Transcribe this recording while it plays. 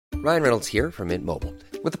Ryan Reynolds here from Mint Mobile.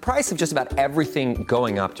 With the price of just about everything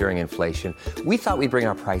going up during inflation, we thought we'd bring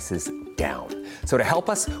our prices down. So to help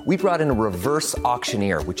us, we brought in a reverse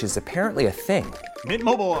auctioneer, which is apparently a thing. Mint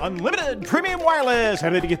Mobile Unlimited Premium Wireless.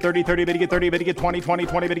 How to get 30, 30, bit to get 30, bit to get 20, 20,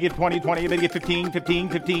 20, bit to get 20, 20, bit to get 15, 15,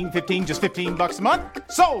 15, 15, just $15 a month?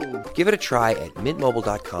 Sold! Give it a try at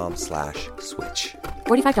mintmobile.com/switch.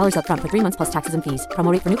 $45 up front for 3 months plus taxes and fees.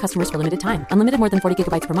 Promo rate for new customers for limited time. Unlimited more than 40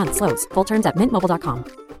 gigabytes per month. Slows full terms at mintmobile.com.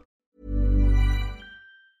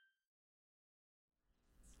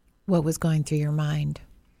 What was going through your mind?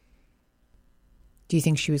 Do you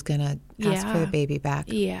think she was going to ask for the baby back?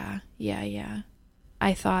 Yeah.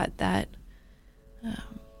 I thought that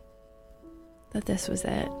this was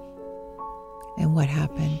it. And what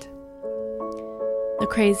happened? The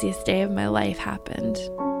craziest day of my life happened.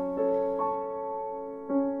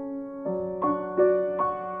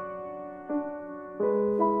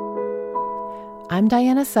 I'm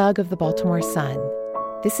Diana Sugg of the Baltimore Sun.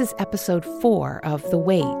 This is episode 4 of The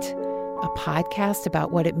Wait, a podcast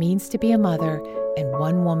about what it means to be a mother and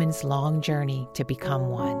one woman's long journey to become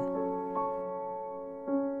one.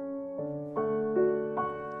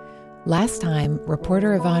 Last time,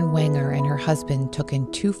 reporter Yvonne Wenger and her husband took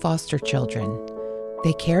in 2 foster children.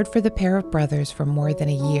 They cared for the pair of brothers for more than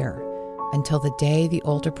a year, until the day the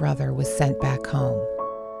older brother was sent back home.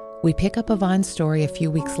 We pick up Yvonne's story a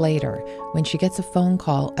few weeks later when she gets a phone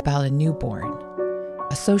call about a newborn.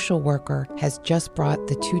 A social worker has just brought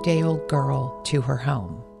the 2-day-old girl to her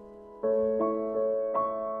home.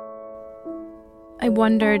 I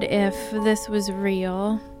wondered if this was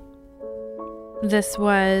real. This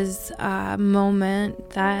was a moment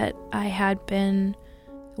that I had been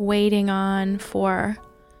waiting on for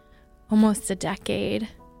almost a decade,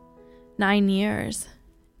 9 years.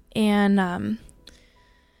 And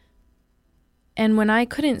when I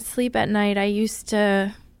couldn't sleep at night, I used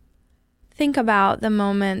to think about the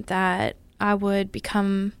moment that I would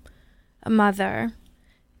become a mother.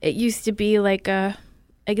 It used to be like a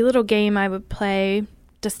little game I would play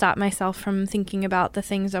to stop myself from thinking about the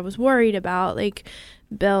things I was worried about, like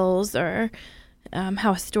bills or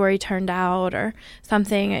how a story turned out or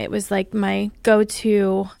something. It was like my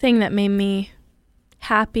go-to thing that made me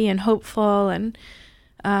happy and hopeful. And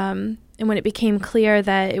when it became clear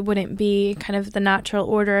that it wouldn't be kind of the natural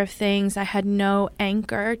order of things, I had no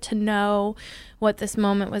anchor to know what this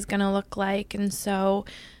moment was going to look like. And so,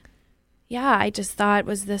 yeah, I just thought,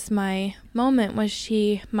 was this my moment? Was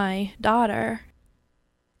she my daughter?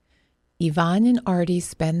 Yvonne and Artie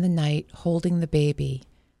spend the night holding the baby,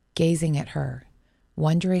 gazing at her,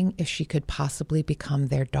 wondering if she could possibly become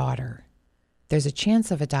their daughter. There's a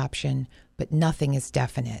chance of adoption, but nothing is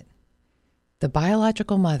definite. The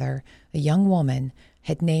biological mother, a young woman,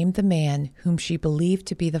 had named the man whom she believed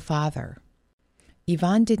to be the father.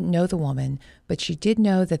 Yvonne didn't know the woman, but she did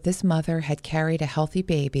know that this mother had carried a healthy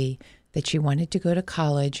baby, that she wanted to go to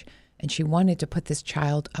college, and she wanted to put this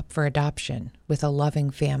child up for adoption with a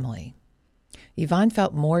loving family. Yvonne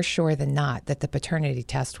felt more sure than not that the paternity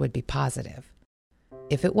test would be positive.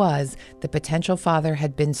 If it was, the potential father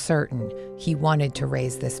had been certain he wanted to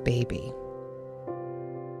raise this baby.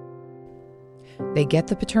 They get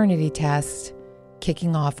the paternity test,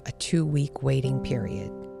 kicking off a 2-week waiting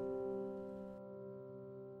period.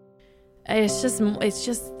 It's just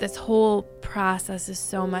this whole process is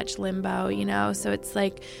so much limbo, so it's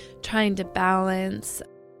like trying to balance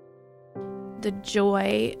the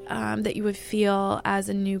joy that you would feel as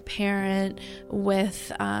a new parent with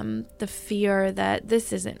the fear that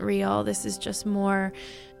this isn't real. This is just more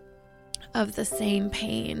of the same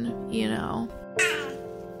pain,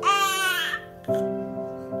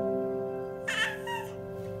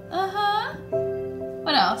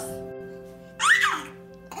 What else?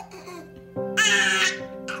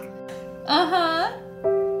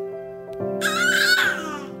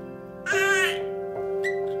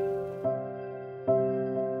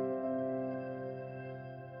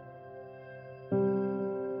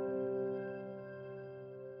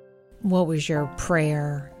 What was your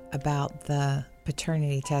prayer about the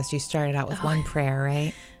paternity test? You started out with one prayer,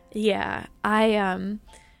 right? Yeah. I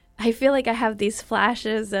feel like I have these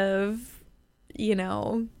flashes of,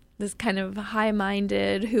 this kind of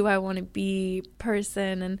high-minded, who I want to be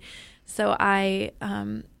person. And so I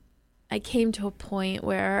came to a point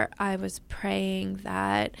where I was praying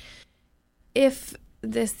that if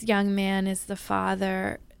this young man is the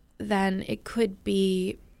father, then it could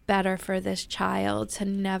be better for this child to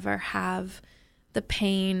never have the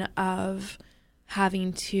pain of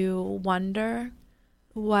having to wonder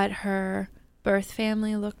what her birth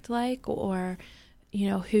family looked like, or,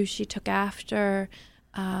 who she took after.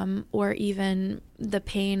 or even the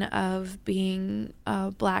pain of being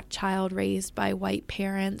a Black child raised by white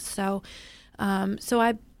parents. So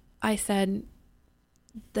I said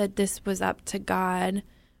that this was up to God,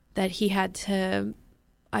 that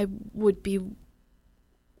I would be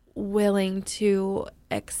willing to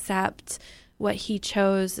accept what he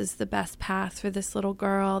chose as the best path for this little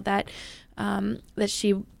girl, that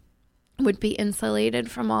she would be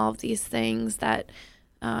insulated from all of these things, that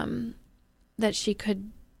she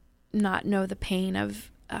could not know the pain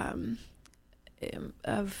of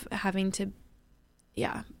having to,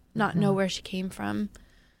 not know where she came from.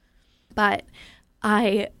 But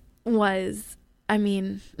it's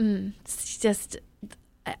just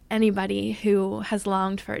anybody who has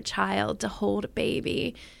longed for a child to hold a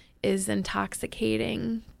baby is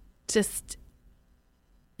intoxicating, just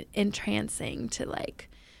entrancing to like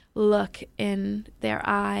look in their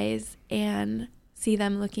eyes and see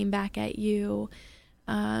them looking back at you,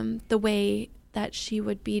 the way that she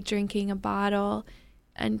would be drinking a bottle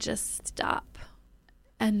and just stop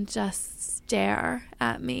and just stare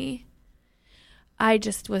at me. I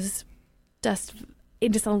just was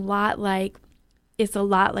it's a lot like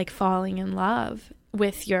falling in love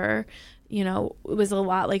with it was a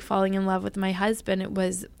lot like falling in love with my husband. It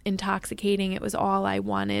was intoxicating. It was all I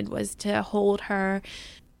wanted was to hold her.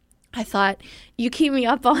 I thought, you keep me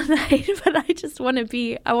up all night, but I want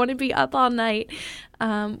to be up all night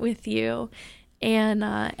with you.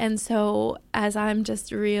 And so as I'm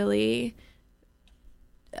just really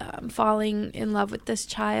falling in love with this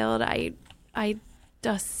child, I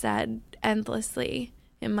just said endlessly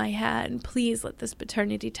in my head, please let this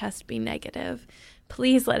paternity test be negative.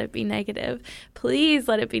 Please let it be negative. Please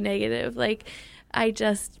let it be negative. Like, I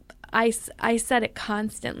said it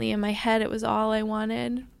constantly in my head. It was all I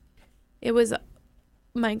wanted. It was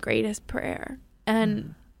my greatest prayer.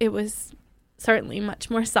 And it was certainly much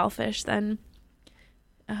more selfish than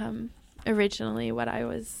originally what I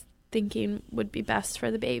was thinking would be best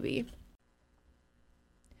for the baby.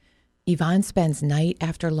 Yvonne spends night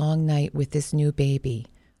after long night with this new baby,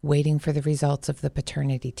 waiting for the results of the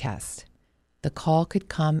paternity test. The call could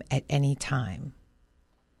come at any time.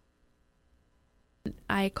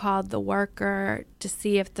 I called the worker to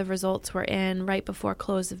see if the results were in right before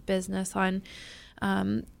close of business on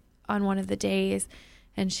one of the days,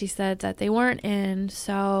 and she said that they weren't in.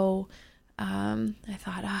 So I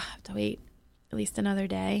thought, I have to wait at least another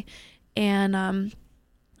day, and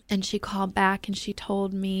she called back and she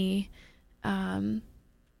told me,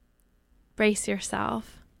 brace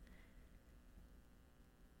yourself.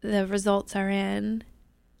 The results are in.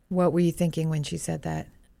 What were you thinking when she said that?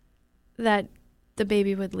 That the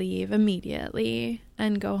baby would leave immediately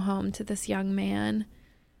and go home to this young man.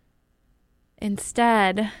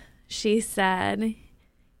 Instead, she said,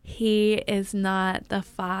 he is not the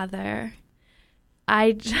father.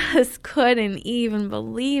 I just couldn't even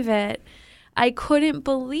believe it. I couldn't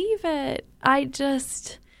believe it. I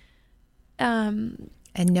just... and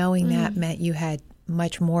knowing that meant you had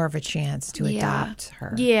much more of a chance to adopt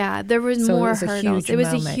her. Yeah, there was more hurdles. It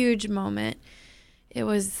was a huge moment. It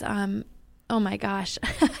was, oh my gosh.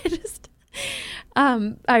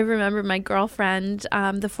 I remember my girlfriend,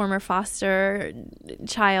 the former foster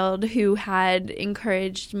child who had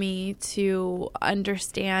encouraged me to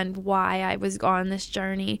understand why I was on this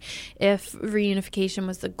journey, if reunification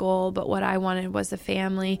was the goal, but what I wanted was a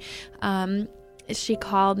family. She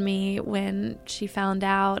called me when she found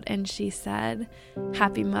out and she said,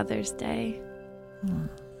 "Happy Mother's Day."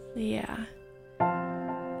 Yeah.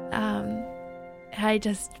 I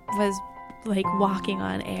just was like walking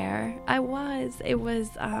on air. It was,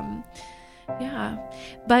 yeah.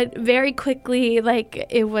 But very quickly, like,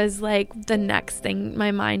 it was like the next thing,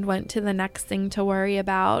 my mind went to the next thing to worry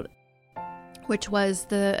about, which was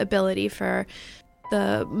the ability for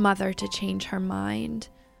the mother to change her mind.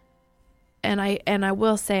 And I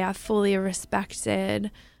will say I fully respected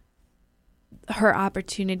her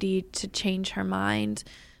opportunity to change her mind.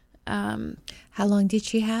 How long did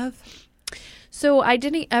she have? So I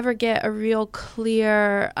didn't ever get a real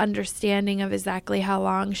clear understanding of exactly how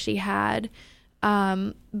long she had.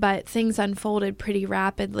 But things unfolded pretty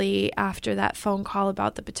rapidly after that phone call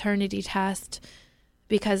about the paternity test,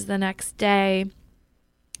 because the next day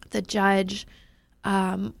the judge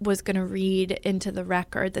was going to read into the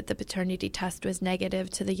record that the paternity test was negative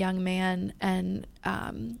to the young man and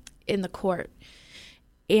in the court.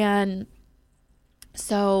 And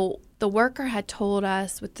so the worker had told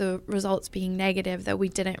us, with the results being negative, that we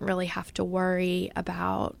didn't really have to worry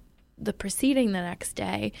about the proceeding the next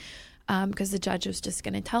day, because the judge was just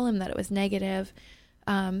going to tell him that it was negative.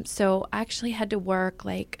 So I actually had to work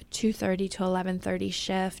like 2:30 to 11:30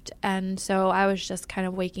 shift. And so I was just kind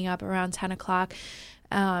of waking up around 10 o'clock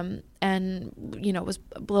and, was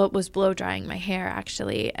blow drying my hair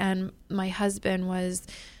actually. And my husband was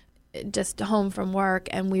just home from work,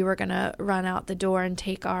 and we were going to run out the door and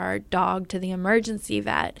take our dog to the emergency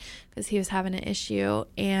vet because he was having an issue.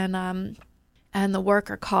 And the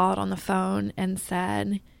worker called on the phone and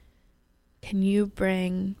said, "Can you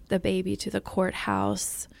bring the baby to the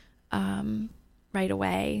courthouse right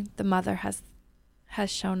away? The mother has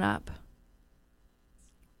shown up."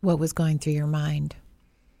 What was going through your mind?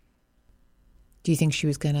 Do you think she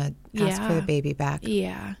was going to ask for the baby back?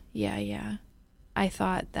 Yeah. I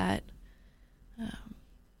thought that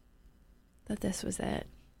this was it.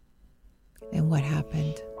 And what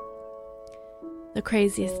happened? The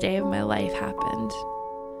craziest day of my life happened.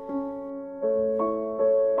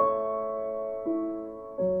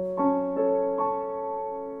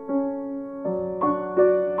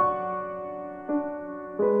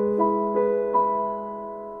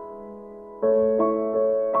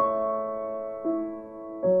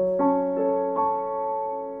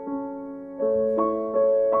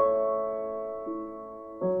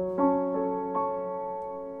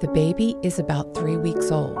 The baby is about 3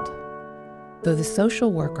 weeks old. Though the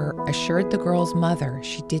social worker assured the girl's mother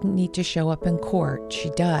she didn't need to show up in court, she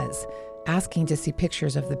does, asking to see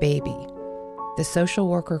pictures of the baby. The social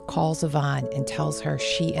worker calls Yvonne and tells her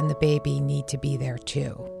she and the baby need to be there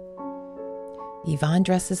too. Yvonne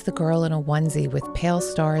dresses the girl in a onesie with pale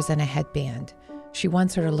stars and a headband. She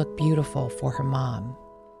wants her to look beautiful for her mom.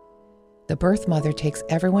 The birth mother takes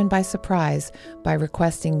everyone by surprise by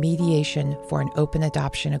requesting mediation for an open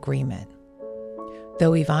adoption agreement.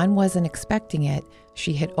 Though Yvonne wasn't expecting it,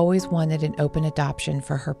 she had always wanted an open adoption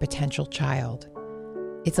for her potential child.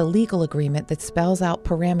 It's a legal agreement that spells out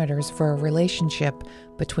parameters for a relationship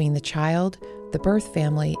between the child, the birth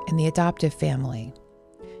family, and the adoptive family.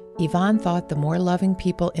 Yvonne thought the more loving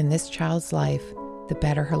people in this child's life, the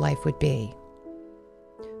better her life would be.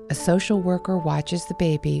 A social worker watches the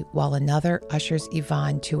baby while another ushers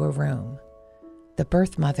Yvonne to a room. The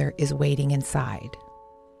birth mother is waiting inside.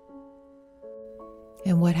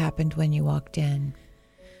 And what happened when you walked in?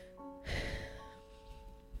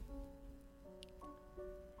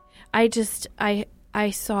 I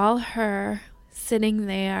saw her sitting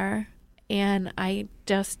there, and I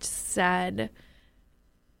just said,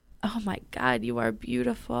 "Oh my God, you are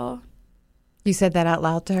beautiful." You said that out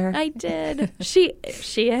loud to her? I did. She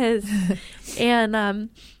is. And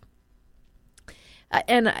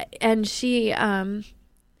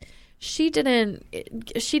she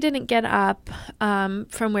didn't get up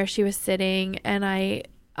from where she was sitting, and I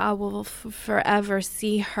will forever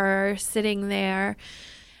see her sitting there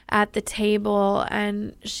at the table,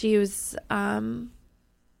 and she was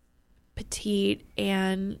petite,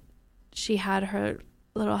 and she had her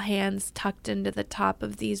little hands tucked into the top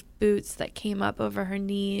of these boots that came up over her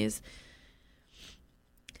knees.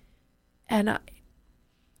 And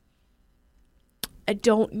I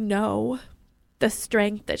don't know the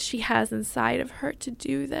strength that she has inside of her to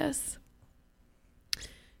do this.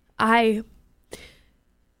 And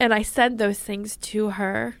I said those things to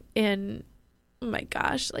her in, oh my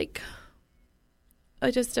gosh, like,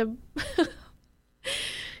 just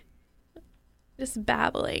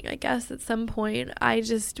babbling, I guess, at some point. I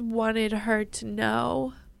just wanted her to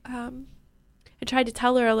know. I tried to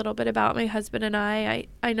tell her a little bit about my husband and I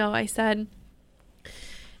know I said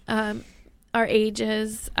our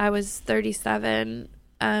ages. I was 37.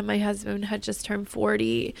 My husband had just turned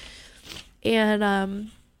 40. And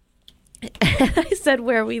I said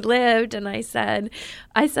where we lived, and I said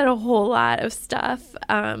a whole lot of stuff.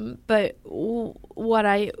 But what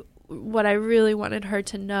I really wanted her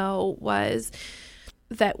to know was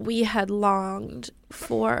that we had longed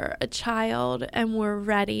for a child and were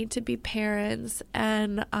ready to be parents,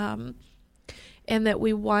 and that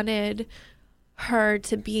we wanted her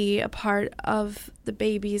to be a part of the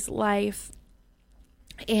baby's life.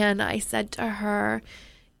 And I said to her,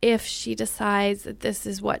 if she decides that this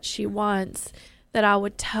is what she wants, that I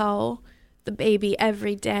would tell the baby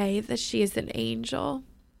every day that she is an angel,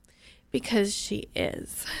 because she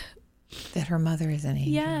is. That her mother is an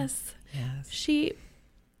angel. Yes. She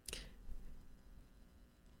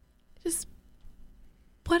just,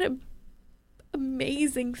 what an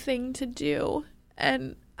amazing thing to do.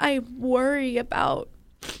 And I worry about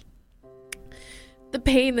the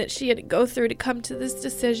pain that she had to go through to come to this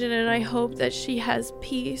decision, and I hope that she has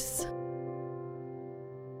peace.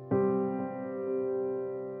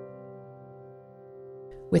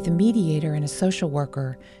 With a mediator and a social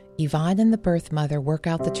worker, Yvonne and the birth mother work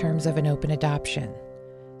out the terms of an open adoption.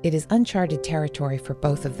 It is uncharted territory for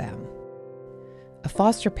both of them. A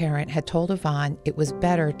foster parent had told Yvonne it was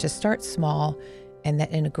better to start small and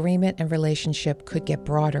that an agreement and relationship could get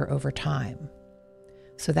broader over time.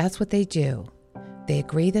 So that's what they do. They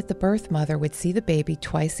agree that the birth mother would see the baby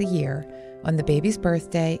twice a year, on the baby's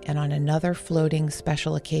birthday and on another floating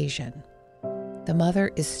special occasion. The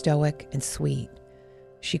mother is stoic and sweet.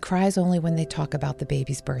 She cries only when they talk about the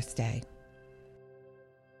baby's birthday.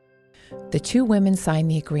 The two women sign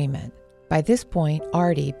the agreement. By this point,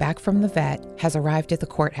 Artie, back from the vet, has arrived at the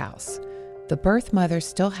courthouse. The birth mother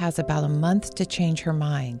still has about a month to change her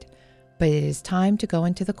mind, but it is time to go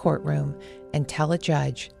into the courtroom and tell a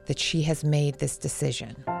judge that she has made this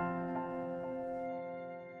decision.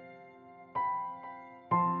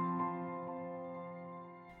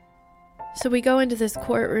 So we go into this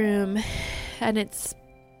courtroom, and it's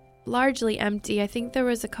largely empty. I think there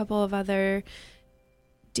was a couple of other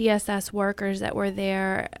DSS workers that were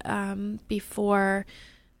there before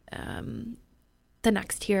the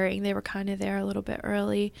next hearing. They were kind of there a little bit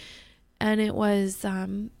early, and it was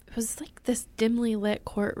like this dimly lit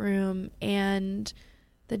courtroom, and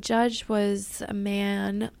the judge was a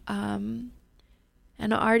man, and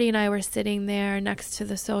Artie and I were sitting there next to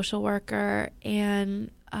the social worker, and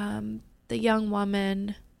the young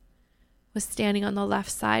woman was standing on the left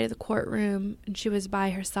side of the courtroom, and she was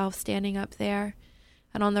by herself standing up there.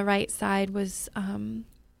 And on the right side was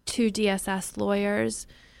two DSS lawyers,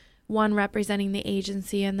 one representing the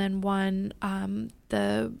agency and then one,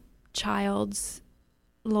 the child's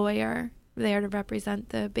lawyer, there to represent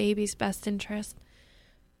the baby's best interest.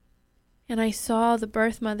 And I saw the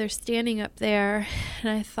birth mother standing up there, and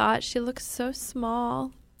I thought, she looks so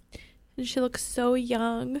small, and she looks so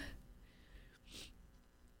young.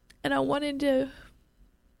 And I wanted to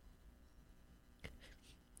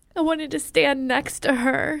stand next to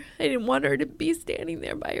her. I didn't want her to be standing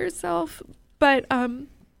there by herself. But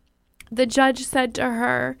the judge said to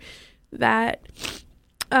her that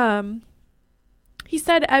he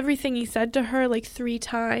said everything he said to her like 3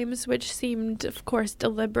 times, which seemed, of course,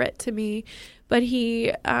 deliberate to me. But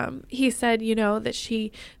he said, you know, that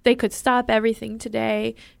they could stop everything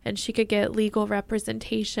today and she could get legal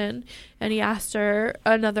representation. And he asked her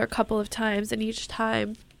another couple of times, and each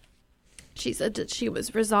time she said that she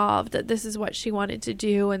was resolved, that this is what she wanted to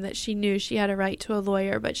do, and that she knew she had a right to a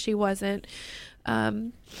lawyer, but she wasn't,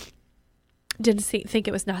 didn't think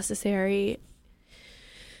it was necessary.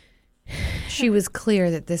 She was clear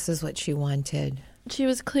that this is what she wanted. She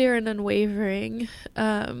was clear and unwavering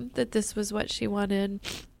that this was what she wanted.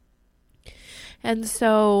 And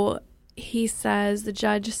so the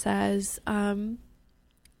judge says, I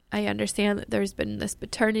understand that there's been this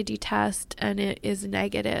paternity test and it is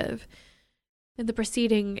negative. And the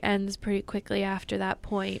proceeding ends pretty quickly after that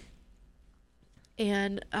point.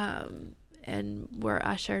 And we're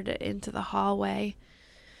ushered into the hallway.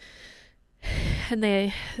 And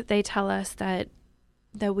they tell us that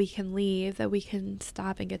we can leave, that we can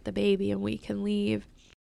stop and get the baby, and we can leave.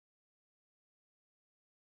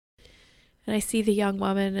 And I see the young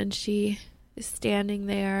woman, and she is standing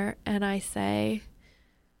there, and I say,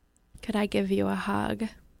 "Could I give you a hug?"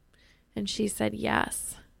 And she said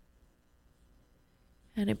yes.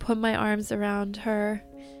 And I put my arms around her,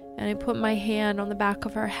 and I put my hand on the back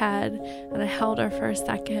of her head, and I held her for a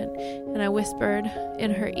second, and I whispered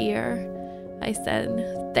in her ear, I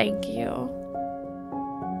said, "Thank you."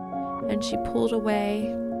 And she pulled away,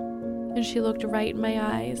 and she looked right in my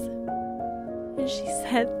eyes, and she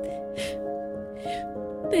said,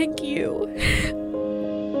 "Thank you."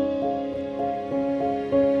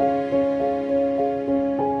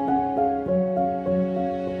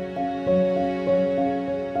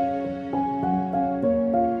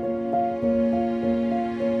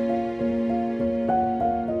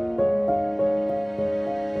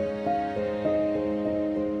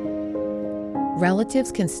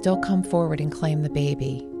 Relatives can still come forward and claim the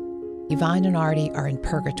baby. Yvonne and Artie are in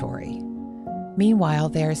purgatory. Meanwhile,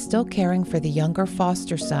 they are still caring for the younger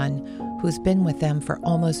foster son who's been with them for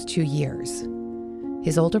almost 2 years.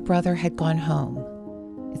 His older brother had gone home.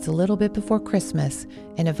 It's a little bit before Christmas,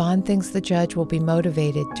 and Yvonne thinks the judge will be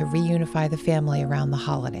motivated to reunify the family around the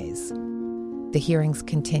holidays. The hearings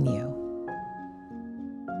continue.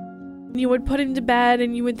 You would put him to bed,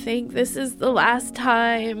 and you would think this is the last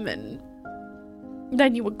time, and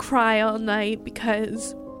then you would cry all night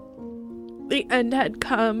because the end had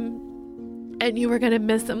come and you were going to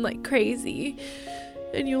miss him like crazy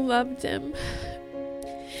and you loved him.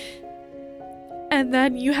 And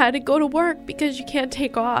then you had to go to work because you can't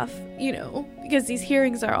take off, because these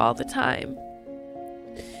hearings are all the time.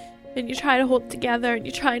 and you try to hold it together, and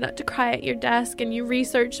you try not to cry at your desk, and you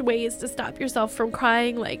research ways to stop yourself from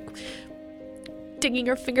crying, like digging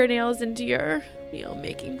your fingernails into your,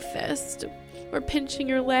 making fist, or pinching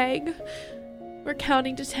your leg, or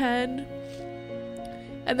counting to 10.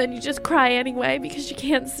 And then you just cry anyway because you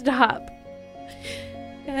can't stop.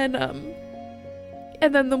 And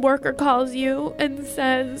then the worker calls you and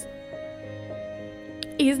says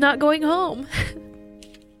he's not going home.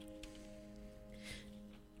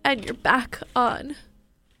 And you're back on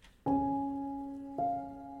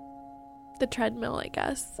the treadmill, I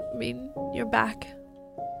guess. I mean, you're back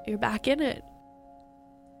in it.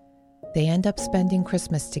 They end up spending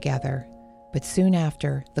Christmas together, but soon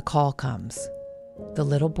after, the call comes. The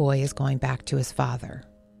little boy is going back to his father.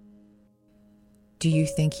 Do you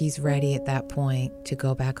think he's ready at that point to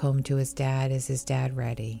go back home to his dad? Is his dad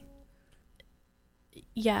ready?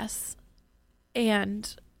 Yes.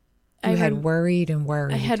 And you had worried and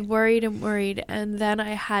worried. I had worried and worried, and then I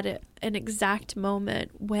had an exact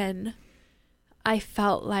moment when I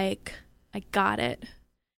felt like I got it.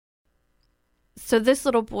 So this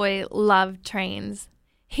little boy loved trains.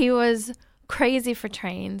 He was crazy for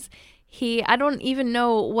trains. I don't even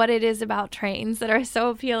know what it is about trains that are so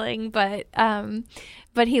appealing, but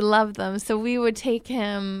he loved them. So we would take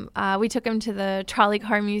him, we took him to the trolley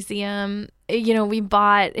car museum. We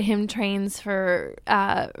bought him trains for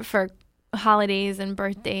holidays and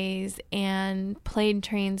birthdays and played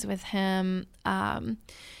trains with him. I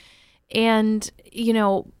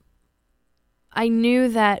knew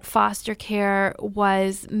that foster care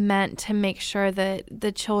was meant to make sure that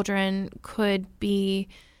the children could be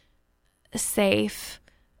safe,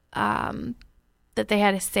 that they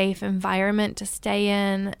had a safe environment to stay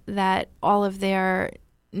in, that all of their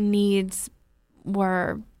needs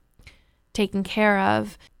were taken care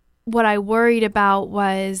of. What I worried about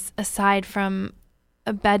was, aside from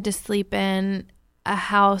a bed to sleep in, a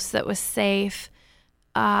house that was safe,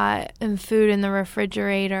 and food in the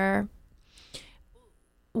refrigerator,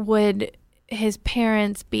 would his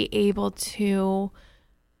parents be able to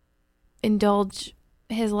indulge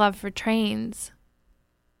his love for trains?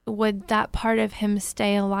 Would that part of him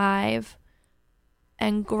stay alive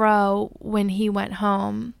and grow when he went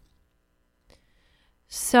home?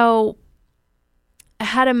 So I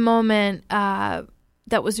had a moment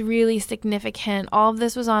that was really significant. All of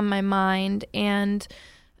this was on my mind, and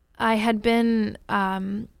I had been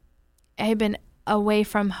away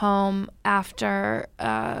from home after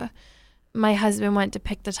my husband went to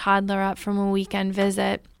pick the toddler up from a weekend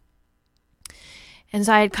visit. And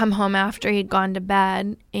so I had come home after he'd gone to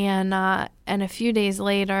bed, and a few days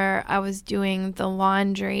later, I was doing the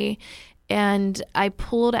laundry, and I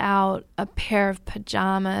pulled out a pair of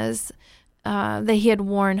pajamas that he had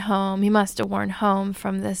worn home. He must have worn home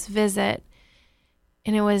from this visit,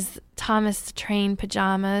 and it was Thomas the Train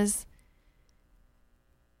pajamas.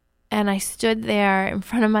 And I stood there in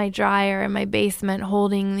front of my dryer in my basement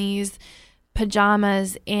holding these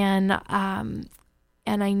pajamas, and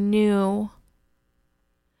I knew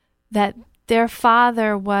that their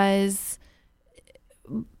father was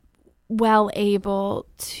well able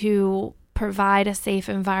to provide a safe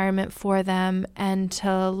environment for them and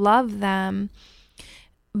to love them.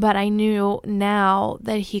 But I knew now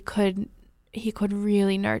that he could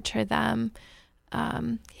really nurture them.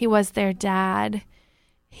 He was their dad.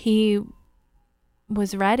 He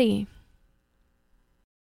was ready.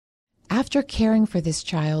 After caring for this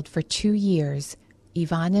child for 2 years,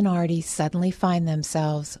 Yvonne and Artie suddenly find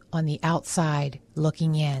themselves on the outside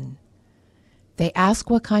looking in. They ask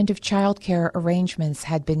what kind of childcare arrangements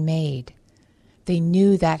had been made. They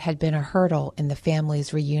knew that had been a hurdle in the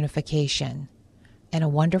family's reunification. And a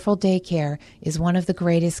wonderful daycare is one of the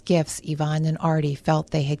greatest gifts Yvonne and Artie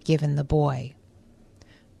felt they had given the boy.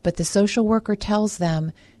 But the social worker tells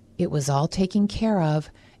them it was all taken care of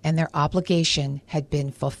and their obligation had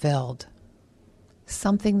been fulfilled.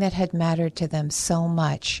 Something that had mattered to them so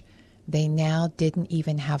much, they now didn't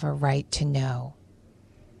even have a right to know.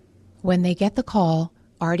 When they get the call,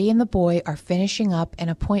 Artie and the boy are finishing up an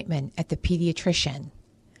appointment at the pediatrician.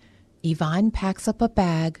 Yvonne packs up a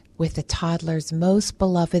bag with the toddler's most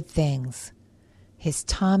beloved things, his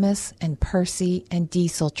Thomas and Percy and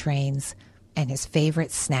Diesel trains, and his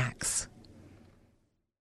favorite snacks.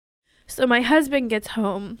 So my husband gets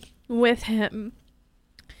home with him,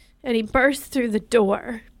 and he bursts through the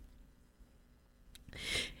door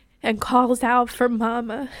and calls out for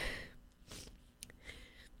Mama.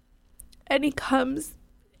 And he comes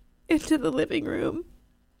into the living room,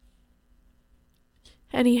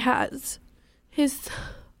 and he has his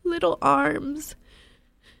little arms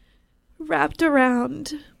wrapped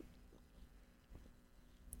around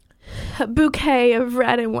a bouquet of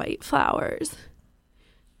red and white flowers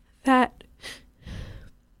that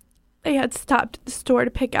they had stopped at the store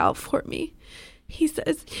to pick out for me. He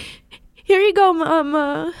says, "Here you go,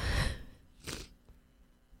 Mama."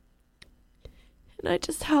 And I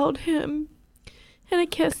just held him, and I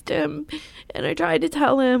kissed him, and I tried to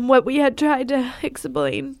tell him what we had tried to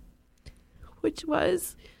explain, which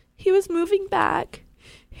was he was moving back.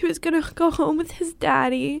 He was going to go home with his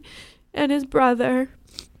daddy and his brother,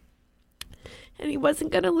 and he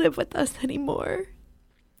wasn't going to live with us anymore.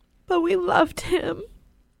 But we loved him,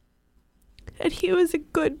 and he was a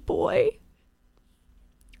good boy.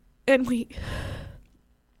 And we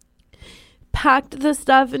packed the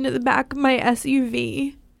stuff into the back of my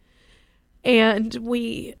SUV, and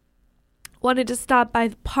we wanted to stop by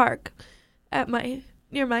the park at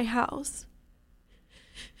near my house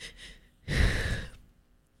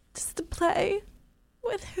just to play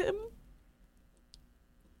with him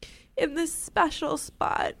in this special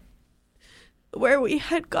spot where we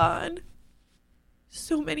had gone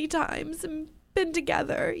so many times and been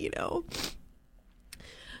together,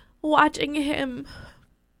 watching him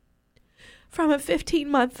from a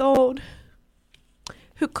 15-month-old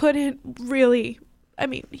who couldn't really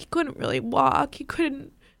walk, he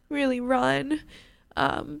couldn't really run,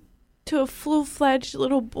 to a full-fledged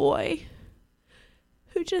little boy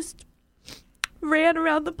who just ran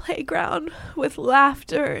around the playground with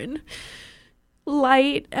laughter and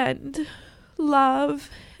light and love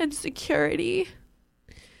and security.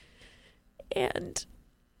 And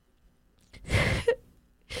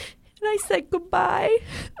I said goodbye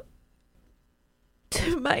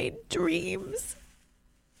to my dreams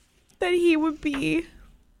that he would be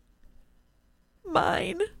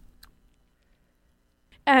mine.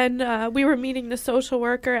 And we were meeting the social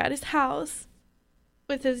worker at his house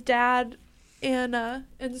with his dad, and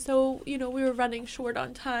so we were running short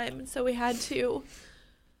on time, and so we had to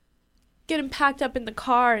get him packed up in the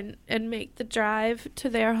car and make the drive to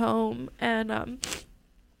their home. And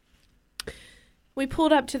we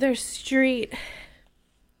pulled up to their street,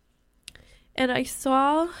 and I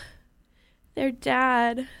saw their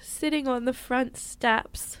dad sitting on the front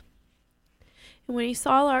steps. And when he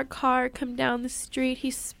saw our car come down the street,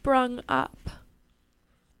 he sprung up.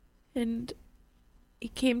 And he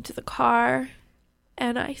came to the car,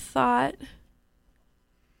 and I thought,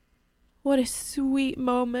 what a sweet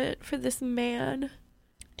moment for this man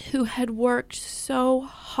who had worked so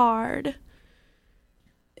hard,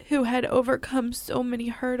 who had overcome so many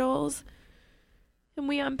hurdles. And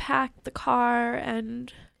we unpacked the car,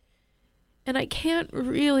 and I can't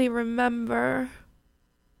really remember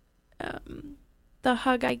the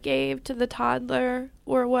hug I gave to the toddler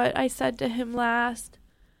or what I said to him last.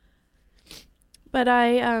 But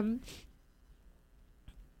I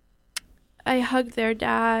hugged their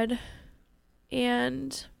dad,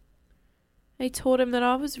 and I told him that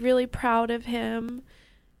I was really proud of him,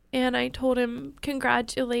 and I told him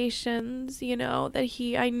congratulations, that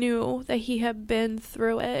I knew that he had been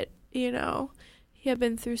through it, he had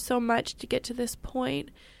been through so much to get to this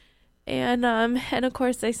point. And of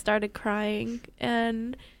course I started crying,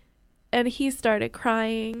 and he started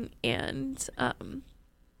crying, and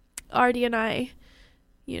Artie and I,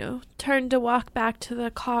 turned to walk back to the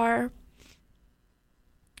car.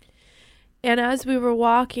 And as we were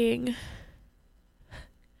walking,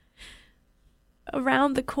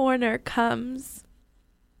 around the corner comes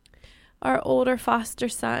our older foster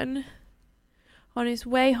son on his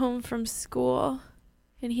way home from school,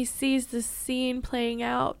 and he sees this scene playing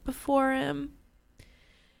out before him,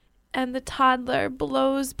 and the toddler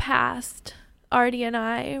blows past Artie and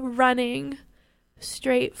I, running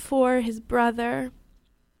straight for his brother,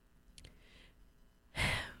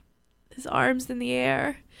 his arms in the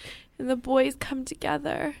air, and the boys come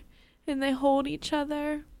together and they hold each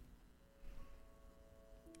other.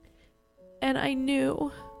 And I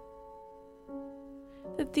knew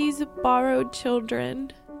that these borrowed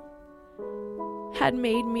children had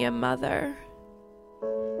made me a mother.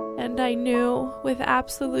 And I knew with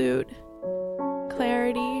absolute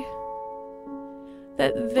clarity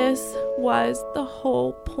that this was the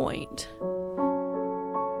whole point.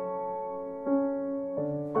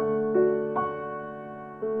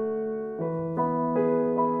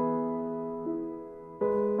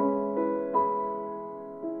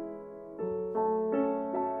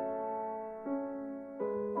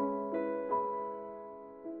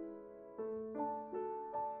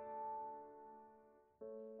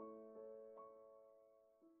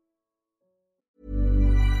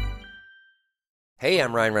 Hey,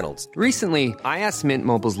 I'm Ryan Reynolds. Recently, I asked Mint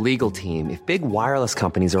Mobile's legal team if big wireless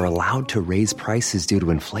companies are allowed to raise prices due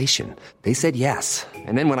to inflation. They said yes.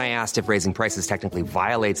 And then when I asked if raising prices technically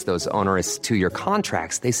violates those onerous two-year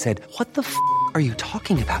contracts, they said, "What the f*** are you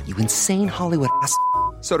talking about, you insane Hollywood ass?"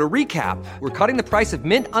 So to recap, we're cutting the price of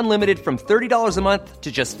Mint Unlimited from $30 a month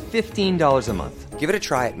to just $15 a month. Give it a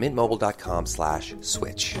try at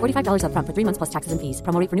mintmobile.com/switch. $45 up front for 3 months plus taxes and fees.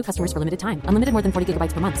 Promo rate for new customers for limited time. Unlimited more than 40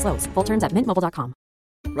 gigabytes per month. Slows full terms at mintmobile.com.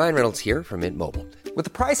 Ryan Reynolds here from Mint Mobile. With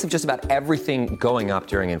the price of just about everything going up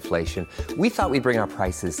during inflation, we thought we'd bring our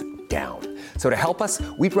prices down. So to help us,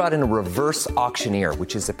 we brought in a reverse auctioneer,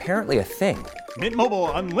 which is apparently a thing. Mint Mobile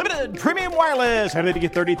Unlimited Premium Wireless. How to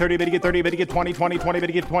get 30, 30, bit to get 30, bit to get 20, 20, 20, bit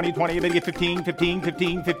to get 20, 20, bit to get 15, 15,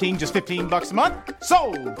 15, 15, just $15 a month?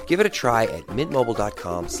 Sold! Give it a try at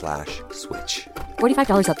mintmobile.com/switch.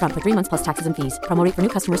 $45 up front for 3 months plus taxes and fees. Promo rate for new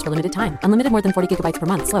customers for limited time. Unlimited more than 40 gigabytes per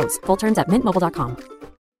month. Slows full terms at mintmobile.com.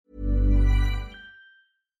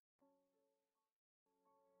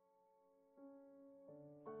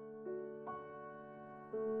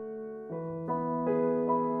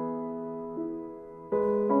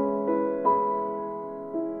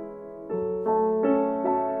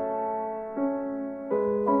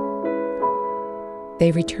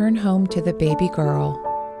 They return home to the baby girl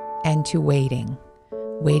and to waiting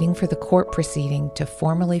for the court proceeding to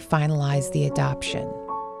formally finalize the adoption.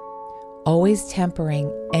 Always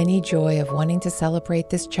tempering any joy of wanting to celebrate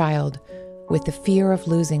this child with the fear of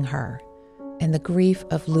losing her and the grief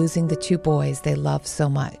of losing the two boys they love so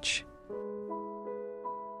much.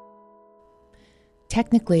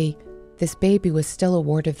 Technically, this baby was still a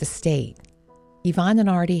ward of the state. Yvonne and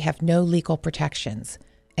Artie have no legal protections,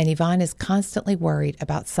 and Yvonne is constantly worried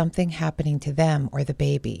about something happening to them or the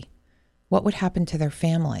baby. What would happen to their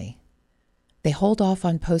family? They hold off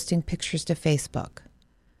on posting pictures to Facebook,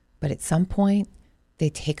 but at some point, they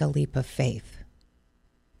take a leap of faith.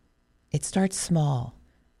 It starts small,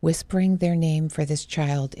 whispering their name for this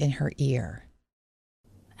child in her ear.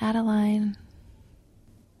 Adeline.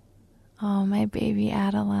 Oh, my baby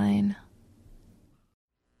Adeline.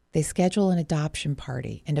 They schedule an adoption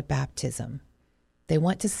party and a baptism. They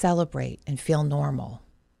want to celebrate and feel normal.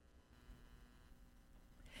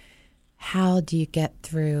 How do you get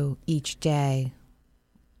through each day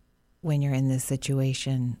when you're in this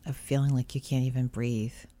situation of feeling like you can't even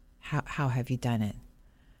breathe? How have you done it?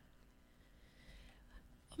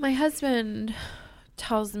 My husband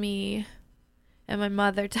tells me, and my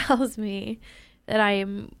mother tells me, that I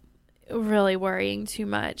am really worrying too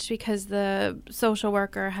much because the social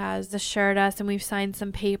worker has assured us, and we've signed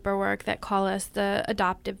some paperwork that call us the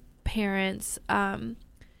adoptive parents. But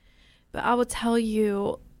I will tell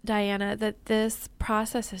you, Diana, that this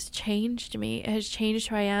process has changed me. It has changed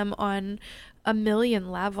who I am on a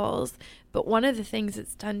million levels. But one of the things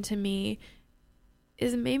it's done to me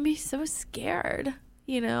is it made me so scared,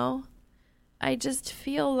 you know? I just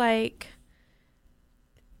feel like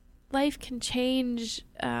life can change.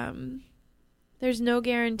 There's no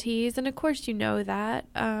guarantees. And of course you know that.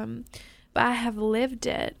 But I have lived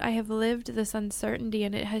it. I have lived this uncertainty,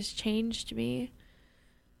 and it has changed me.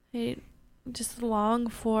 I just long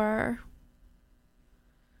for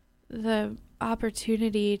the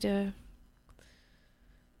opportunity to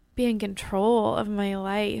be in control of my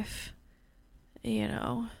life, you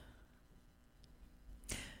know.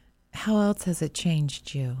 How else has it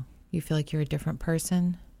changed you? You feel like you're a different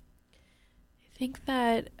person? I think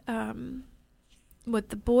that what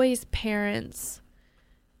the boys' parents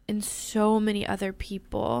and so many other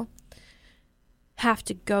people have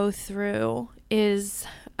to go through is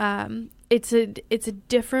it's a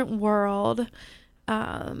different world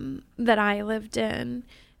that I lived in,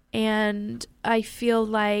 and I feel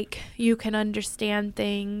like you can understand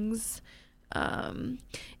things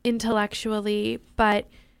intellectually, but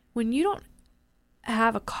when you don't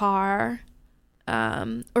have a car,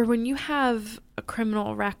 or when you have a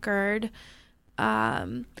criminal record,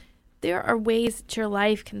 there are ways that your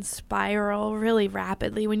life can spiral really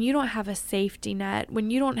rapidly. When you don't have a safety net, when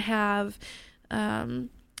you don't have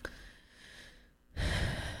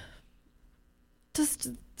just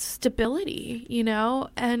stability, you know,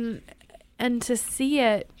 and to see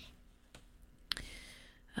it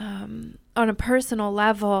on a personal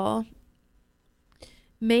level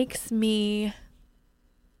makes me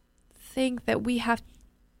think that we have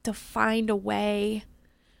to find a way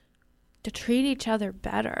to treat each other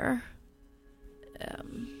better,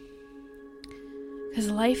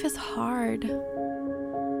 because life is hard.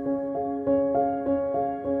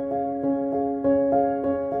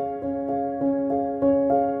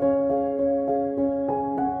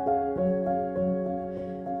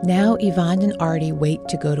 Now Yvonne and Artie wait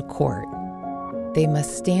to go to court. They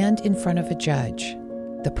must stand in front of a judge,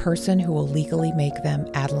 the person who will legally make them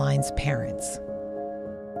Adeline's parents.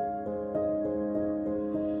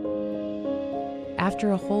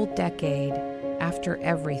 After a whole decade, after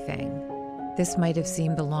everything, this might have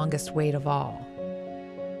seemed the longest wait of all.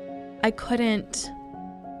 I couldn't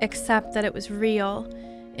accept that it was real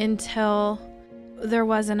until there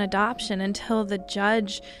was an adoption, until the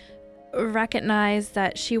judge recognized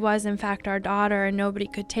that she was in fact our daughter and nobody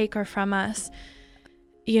could take her from us.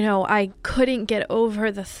 You know, I couldn't get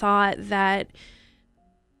over the thought that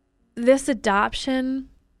this adoption,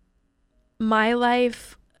 my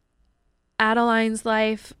life, Adeline's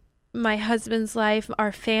life, my husband's life,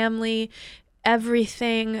 our family,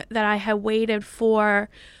 everything that I had waited for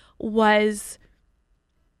was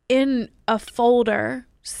in a folder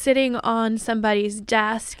sitting on somebody's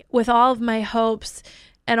desk with all of my hopes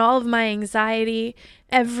and all of my anxiety,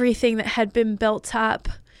 everything that had been built up.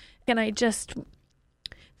 And I just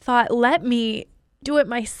thought, let me do it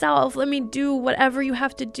myself. Let me do whatever you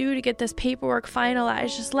have to do to get this paperwork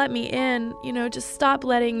finalized. Just let me in. You know, just stop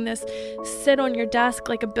letting this sit on your desk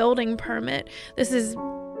like a building permit. This is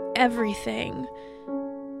everything.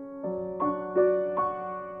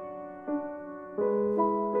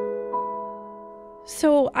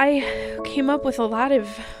 So I came up with a lot of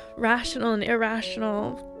rational and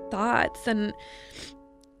irrational thoughts, and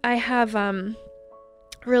I have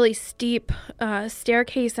really steep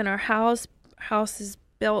staircase in our house. House is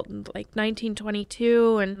built in like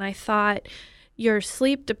 1922, and I thought, you're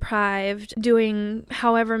sleep deprived, doing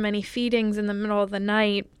however many feedings in the middle of the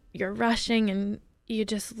night, you're rushing and you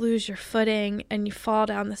just lose your footing and you fall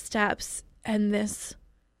down the steps, and this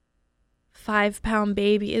 5-pound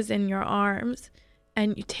baby is in your arms,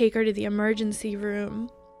 and you take her to the emergency room,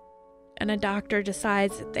 and a doctor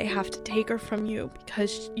decides that they have to take her from you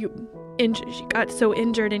because she got so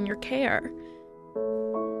injured in your care.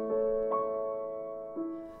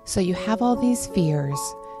 So you have all these fears,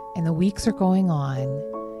 and the weeks are going on,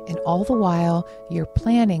 and all the while you're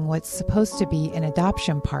planning what's supposed to be an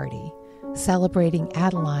adoption party, celebrating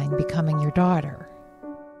Adeline becoming your daughter.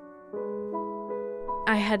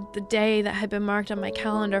 I had the day that had been marked on my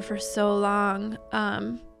calendar for so long,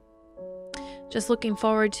 just looking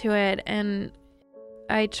forward to it, and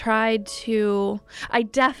I definitely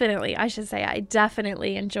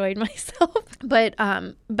enjoyed myself, but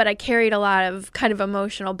I carried a lot of kind of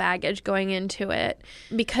emotional baggage going into it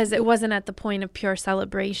because it wasn't at the point of pure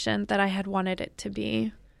celebration that I had wanted it to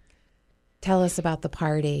be. Tell us about the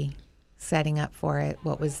party, setting up for it.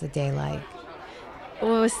 What was the day like?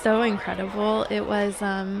 Well, it was so incredible. It was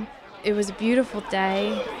a beautiful day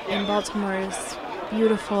in Baltimore's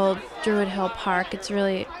beautiful Druid Hill Park. It's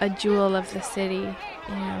really a jewel of the city,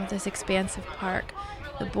 you know, this expansive park.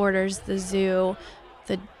 The borders, the zoo,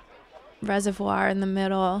 the reservoir in the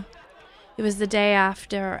middle. It was the day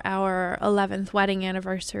after our 11th wedding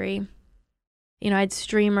anniversary. You know, I had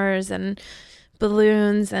streamers and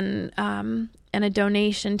balloons and a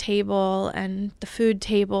donation table and the food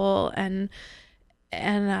table and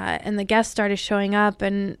the guests started showing up,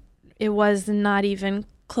 and it was not even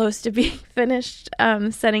close to being finished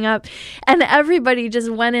setting up, and everybody just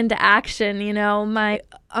went into action. You know, my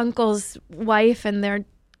uncle's wife and their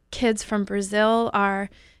kids from Brazil are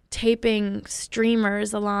taping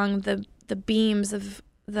streamers along the beams of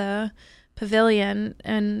the pavilion,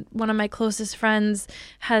 and one of my closest friends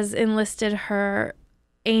has enlisted her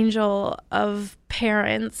angel of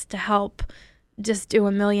parents to help just do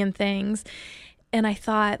a million things. And I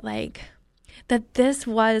thought, like, that this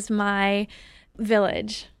was my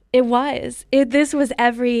village. It was. This was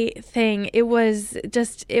everything. It was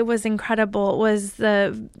incredible. It was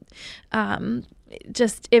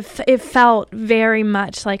it felt very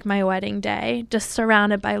much like my wedding day, just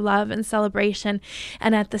surrounded by love and celebration.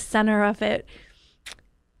 And at the center of it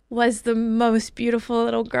was the most beautiful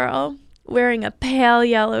little girl wearing a pale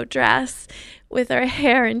yellow dress with her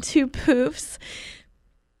hair in 2 poofs,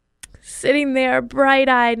 sitting there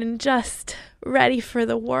bright-eyed and just ready for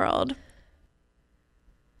the world.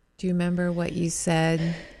 Do you remember what you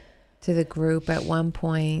said to the group at one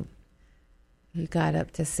point? You got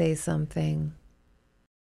up to say something.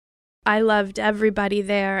 I loved everybody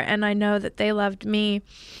there, and I know that they loved me.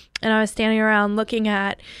 And I was standing around looking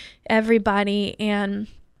at everybody, and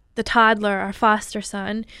the toddler, our foster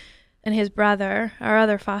son, and his brother, our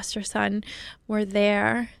other foster son, were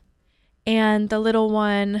there. And the little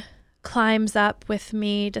one climbs up with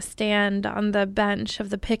me to stand on the bench of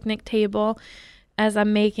the picnic table as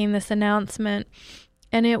I'm making this announcement.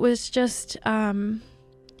 And it was just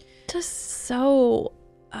so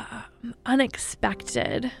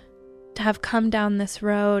unexpected. to have come down this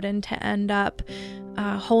road and to end up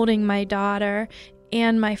holding my daughter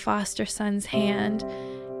and my foster son's hand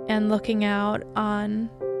and looking out on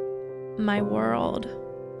my world.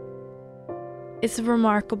 It's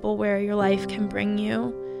remarkable where your life can bring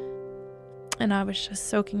you. And I was just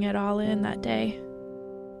soaking it all in that day.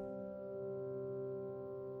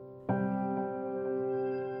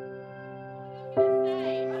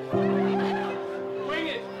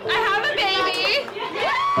 I have a baby.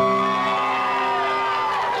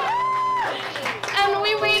 And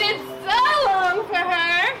we waited so long for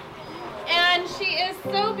her. And she is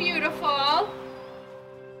so beautiful.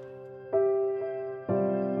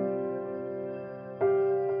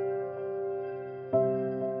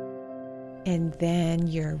 And then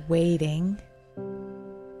you're waiting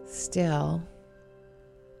still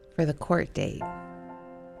for the court date.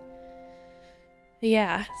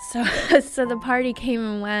 Yeah, so the party came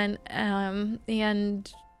and went,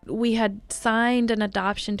 and we had signed an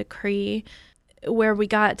adoption decree where we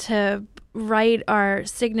got to write our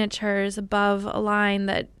signatures above a line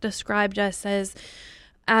that described us as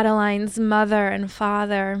Adeline's mother and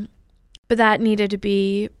father, but that needed to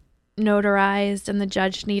be notarized and the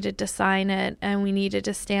judge needed to sign it, and we needed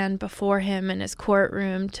to stand before him in his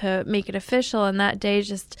courtroom to make it official. And that day it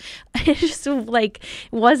just like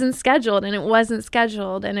wasn't scheduled, and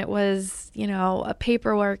it was, you know, a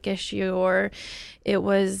paperwork issue or it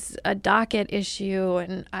was a docket issue,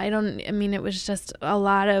 and it was just a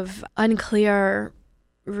lot of unclear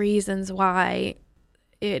reasons why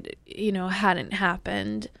it, you know, hadn't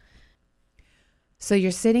happened. So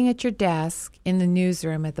you're sitting at your desk in the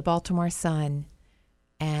newsroom at the Baltimore Sun,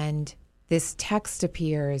 and this text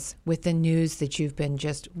appears with the news that you've been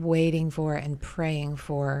just waiting for and praying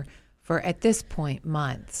for at this point,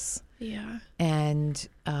 months. Yeah. And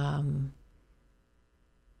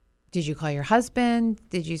did you call your husband?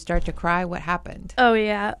 Did you start to cry? What happened? Oh,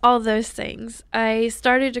 yeah, all those things. I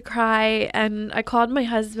started to cry, and I called my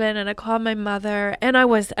husband, and I called my mother, and I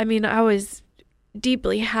was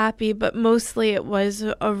deeply happy, but mostly it was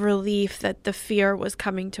a relief that the fear was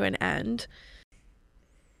coming to an end.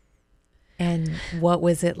 And what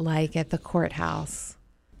was it like at the courthouse?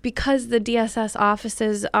 Because the DSS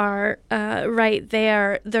offices are right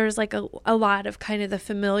there, there's like a lot of kind of the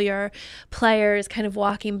familiar players kind of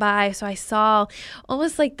walking by. So I saw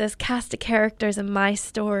almost like this cast of characters in my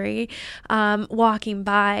story walking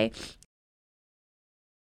by.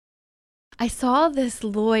 I saw this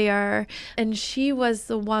lawyer, and she was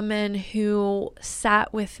the woman who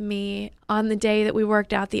sat with me on the day that we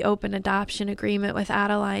worked out the open adoption agreement with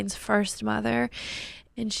Adeline's first mother.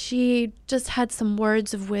 And she just had some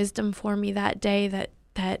words of wisdom for me that day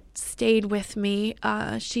that stayed with me.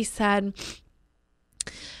 She said,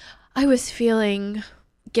 I was feeling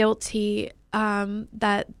guilty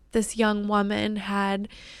that this young woman had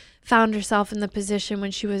found herself in the position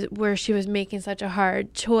where she was making such a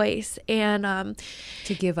hard choice, and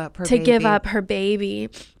to give up her baby.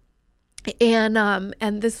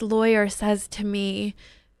 And this lawyer says to me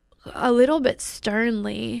a little bit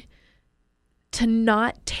sternly to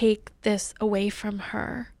not take this away from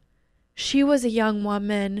her. She was a young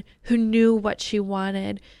woman who knew what she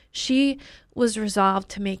wanted. She was resolved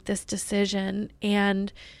to make this decision,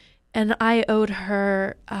 and I owed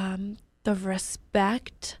her the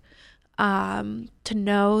respect to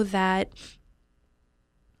know that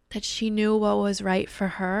she knew what was right for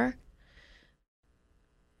her.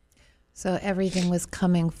 So everything was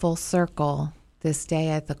coming full circle this day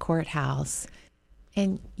at the courthouse.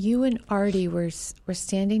 And you and Artie were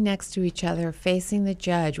standing next to each other facing the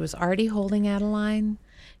judge. Was Artie holding Adeline?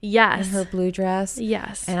 Yes. In her blue dress?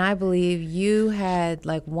 Yes. And I believe you had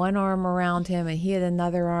like one arm around him and he had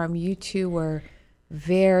another arm. You two were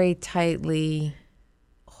very tightly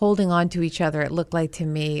holding on to each other, it looked like to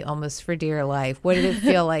me, almost for dear life. What did it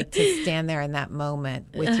feel like to stand there in that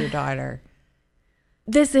moment with your daughter?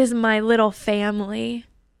 This is my little family.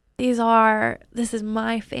 This is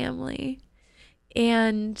my family.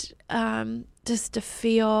 And just to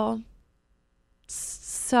feel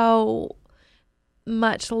so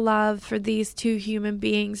much love for these two human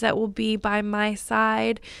beings that will be by my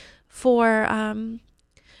side for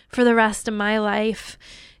the rest of my life.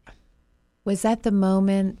 Was that the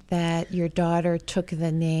moment that your daughter took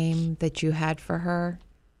the name that you had for her?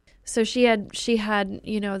 So she had,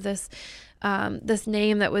 this this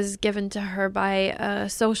name that was given to her by a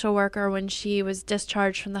social worker when she was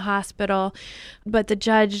discharged from the hospital. But the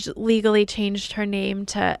judge legally changed her name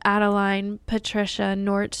to Adeline Patricia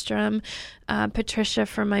Nordstrom. Patricia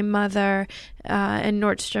for my mother, and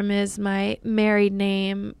Nordstrom is my married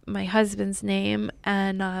name, my husband's name,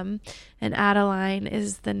 and Adeline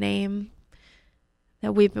is the name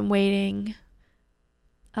that we've been waiting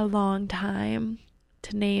a long time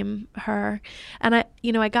to name her. And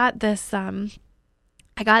I got this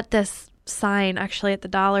sign actually at the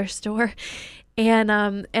dollar store, and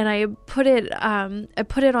I put it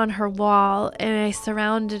on her wall, and I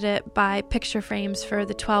surrounded it by picture frames for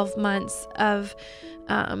the 12 months of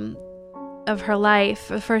her life,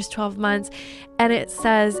 the first 12 months, and it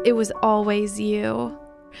says, "It was always you."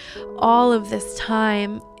 All of this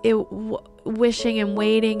time, wishing and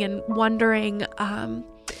waiting and wondering,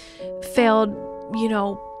 failed,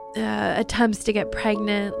 attempts to get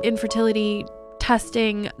pregnant, infertility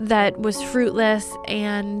testing that was fruitless,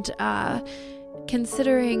 and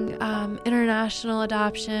considering international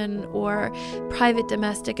adoption or private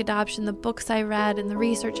domestic adoption, the books I read and the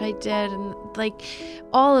research I did, and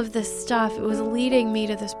all of this stuff, it was leading me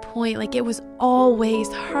to this point. It was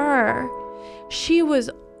always her. She was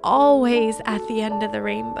always at the end of the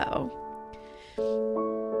rainbow.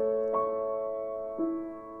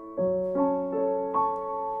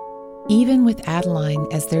 Even with Adeline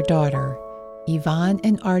as their daughter, Yvonne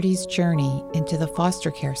and Artie's journey into the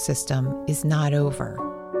foster care system is not over.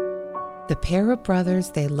 The pair of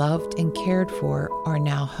brothers they loved and cared for are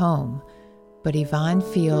now home, but Yvonne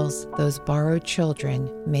feels those borrowed children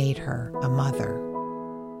made her a mother.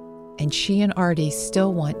 And she and Artie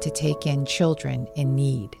still want to take in children in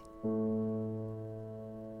need.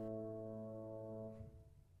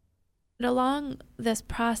 Along this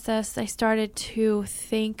process, I started to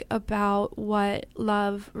think about what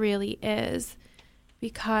love really is,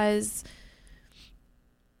 because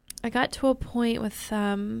I got to a point with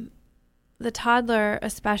the toddler,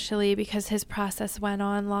 especially because his process went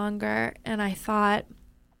on longer, and I thought,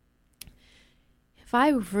 if I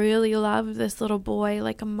really loved this little boy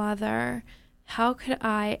like a mother, how could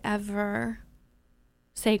I ever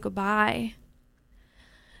say goodbye?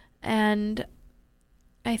 And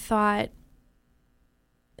I thought,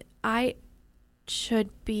 I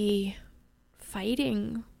should be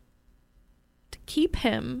fighting to keep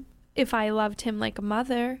him if I loved him like a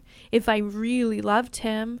mother, if I really loved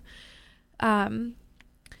him. But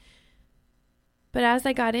as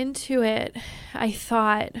I got into it, I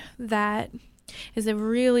thought that as I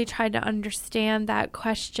really tried to understand that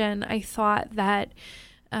question, I thought that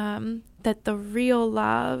that the real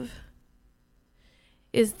love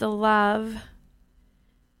is the love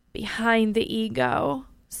behind the ego.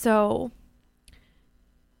 So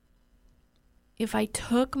if I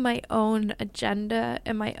took my own agenda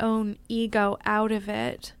and my own ego out of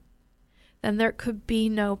it, then there could be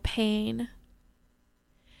no pain.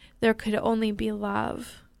 There could only be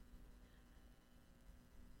love.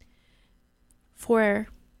 For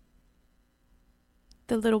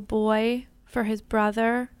the little boy, for his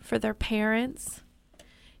brother, for their parents,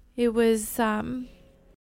 it was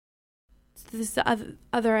this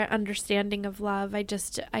other understanding of love.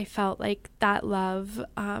 I felt like that love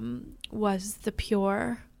was the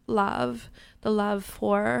pure love, the love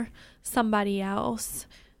for somebody else,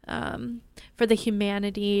 for the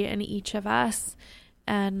humanity in each of us,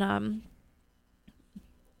 and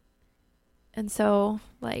so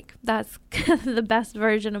that's the best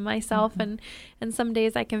version of myself, and some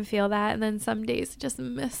days I can feel that, and then some days just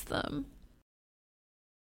miss them.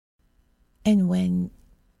 And when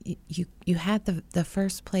you had the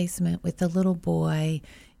first placement with the little boy,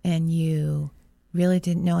 and you really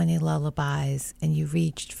didn't know any lullabies, and you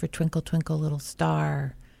reached for Twinkle Twinkle Little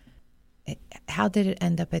Star, how did it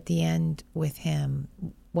end up at the end with him?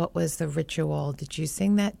 What was the ritual? Did you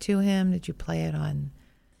sing that to him? Did you play it on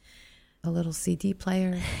a little CD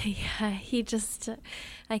player? Yeah,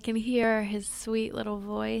 I can hear his sweet little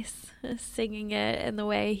voice singing it, and the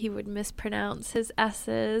way he would mispronounce his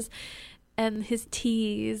S's and his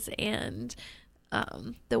T's, and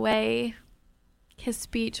the way his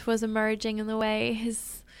speech was emerging, and the way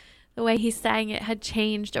he sang it had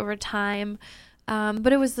changed over time.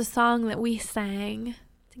 But it was the song that we sang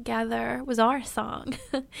together. It was our song.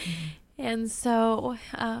 And so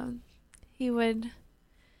he would...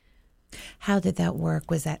 How did that work?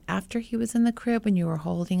 Was that after he was in the crib when you were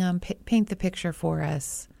holding him? Paint the picture for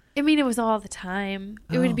us. I mean, it was all the time.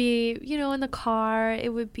 It would be, in the car.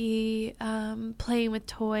 It would be playing with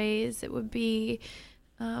toys. It would be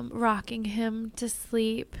rocking him to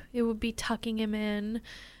sleep. It would be tucking him in.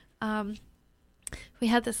 we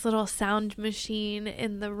had this little sound machine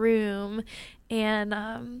in the room,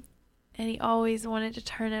 and he always wanted to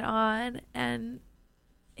turn it on, and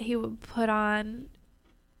he would put on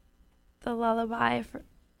the lullaby for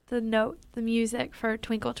the music for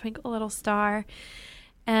Twinkle Twinkle Little Star,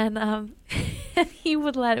 and he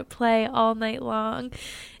would let it play all night long.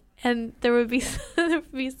 And there would be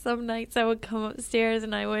some nights I would come upstairs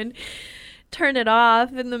and I would turn it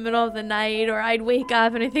off in the middle of the night, or I'd wake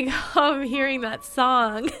up and I think, oh, I'm hearing that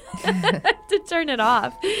song to turn it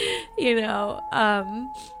off,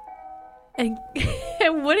 and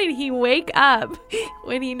wouldn't he wake up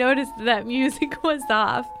when he noticed that music was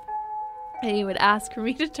off, and he would ask for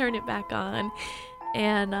me to turn it back on,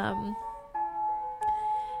 and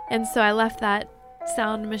so I left that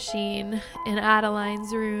sound machine in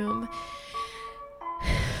Adeline's room,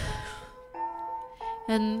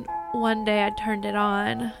 and one day I turned it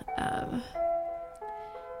on,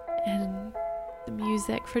 and the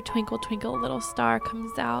music for Twinkle Twinkle Little Star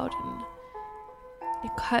comes out, and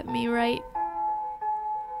it cut me right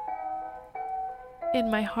in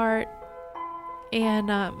my heart, and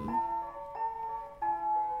I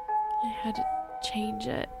had to change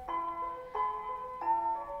it.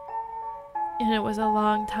 And it was a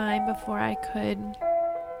long time before I could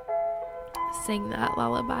sing that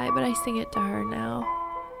lullaby, but I sing it to her now.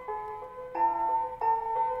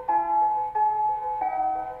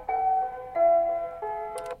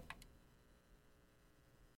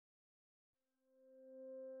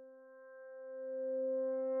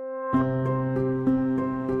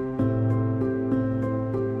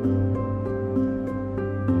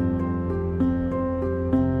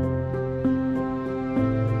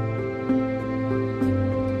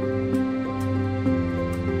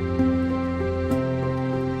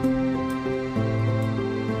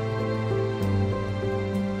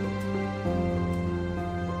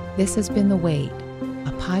 This has been The Wait,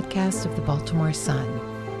 a podcast of the Baltimore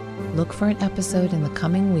Sun. Look for an episode in the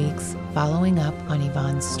coming weeks following up on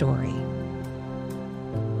Yvonne's story.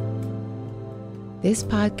 This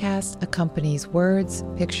podcast accompanies words,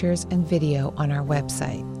 pictures, and video on our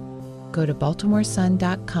website. Go to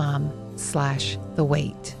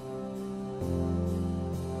baltimoresun.com/thewait.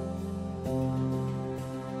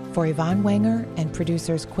 For Yvonne Wenger and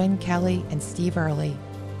producers Quinn Kelly and Steve Early,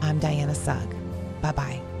 I'm Diana Sugg.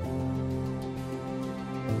 Bye-bye.